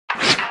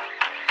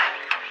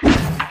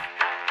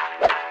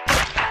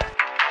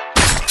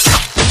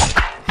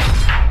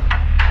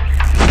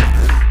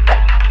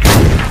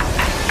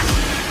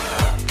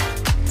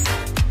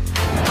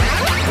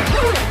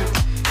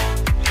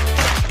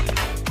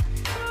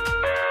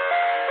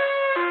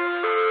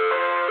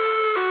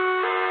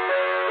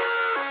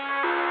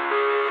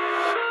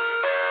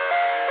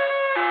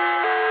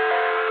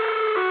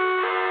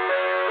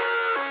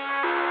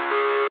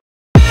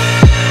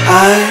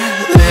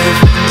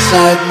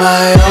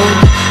my own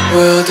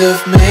world of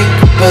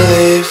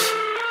make-believe.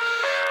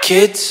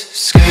 Kids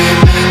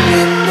screaming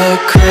in their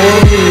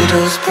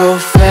cradles,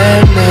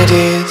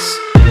 profanities.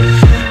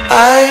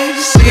 I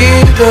see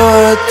the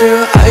world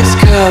through ice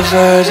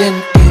covered in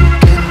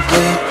ink and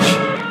bleach.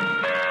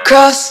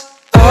 Cross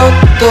out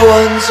the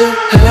ones who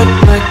heard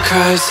my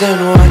cries and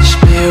watched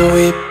me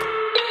weep.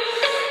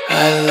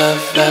 I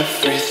love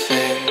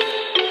everything.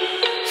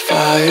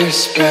 Fire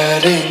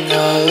spreading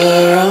all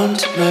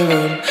around my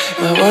room.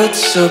 My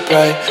world's so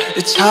bright,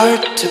 it's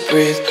hard to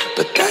breathe,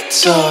 but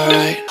that's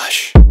alright.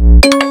 Hush.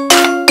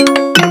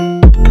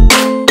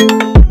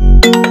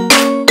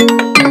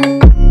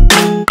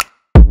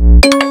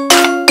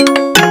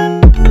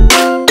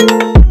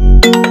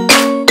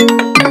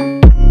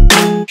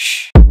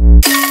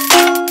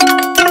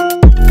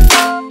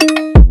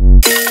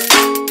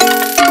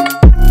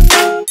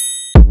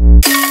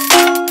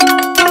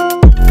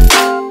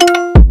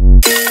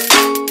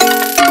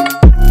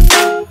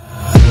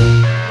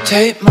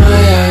 Take my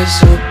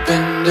eyes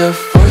open to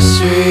force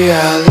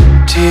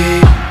reality.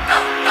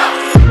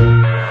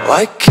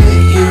 Why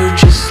can't you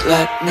just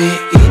let me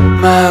eat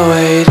my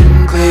weight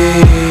in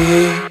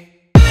glee?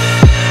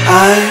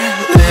 I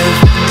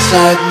live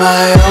inside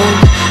my own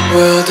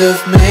world of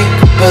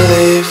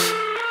make-believe.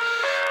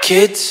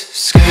 Kids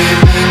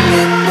screaming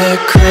in their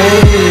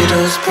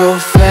cradles,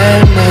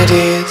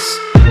 profanities.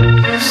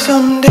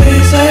 Some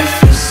days I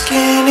feel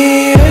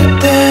skinnier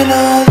than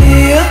all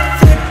the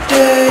other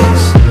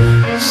days.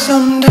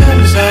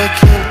 Sometimes I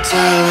can't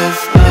tell if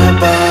my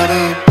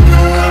body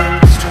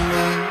belongs to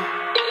me.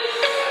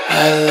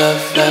 I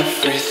love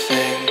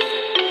everything.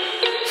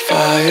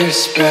 Fire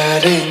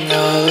spreading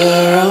all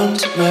around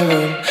my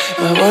room.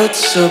 My world's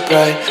so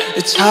bright,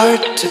 it's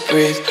hard to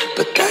breathe,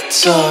 but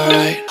that's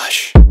alright.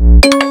 Hush.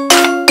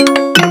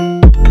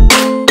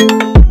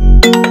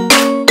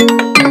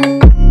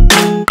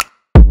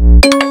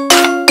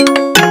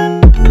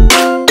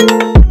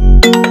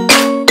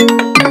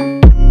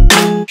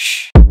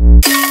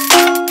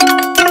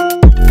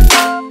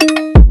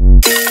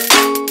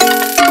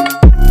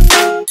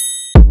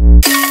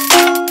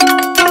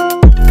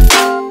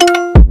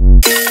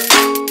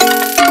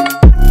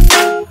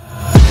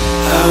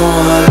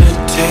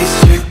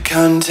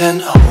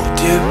 Content, hold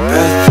your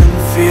breath and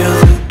feel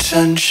the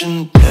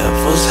tension.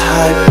 Devils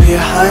hide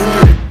behind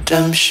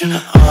redemption.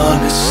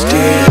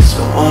 Honesty is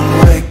a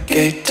one-way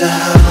gate to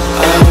hell.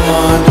 I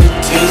wanna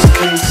taste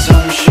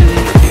consumption.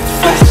 Breathe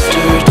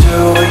faster to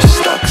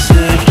waste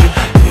oxygen.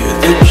 Hear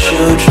the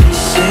children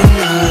sing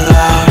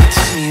aloud.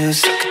 It's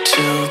music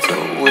till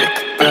the wick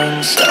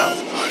burns out.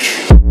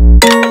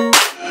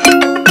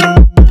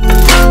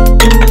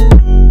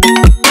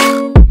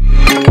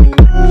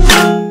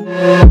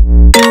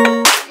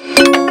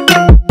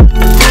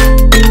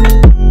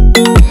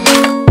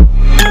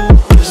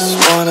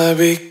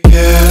 Be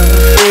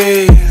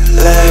carefree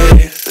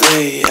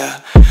lately,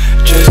 yeah.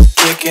 Just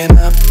picking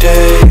up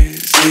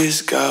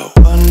daisies. Got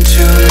one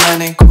too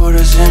many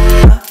quarters in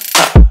my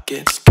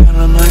pockets.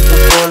 Counting like the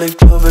 4-leaf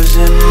clovers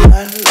in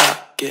my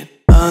locket.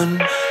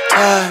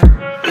 Untied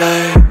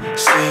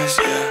laces,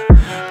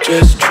 yeah.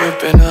 Just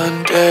tripping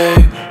on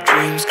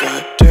daydreams.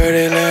 Got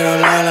dirty little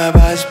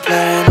lullabies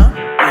playing on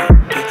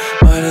repeat.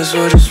 Might as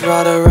well just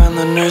ride around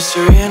the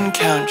nursery and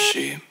count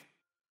sheep.